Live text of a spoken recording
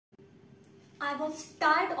I was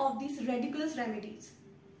tired of these ridiculous remedies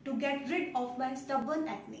to get rid of my stubborn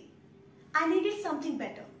acne. I needed something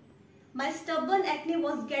better. My stubborn acne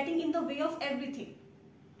was getting in the way of everything.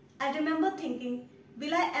 I remember thinking,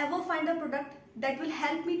 will I ever find a product that will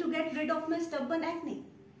help me to get rid of my stubborn acne?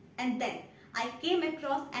 And then I came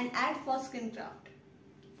across an ad for Skincraft.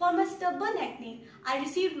 For my stubborn acne, I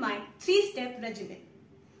received my 3-step regimen: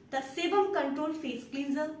 the Sebum Control Face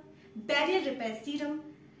Cleanser, Barrier Repair Serum,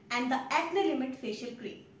 and the Acne Limit Facial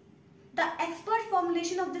Cream. The expert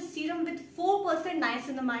formulation of this serum with 4%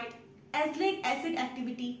 niacinamide azelaic acid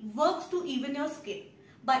activity works to even your skin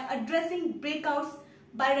by addressing breakouts,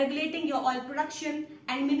 by regulating your oil production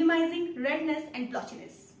and minimizing redness and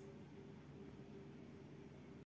blotchiness.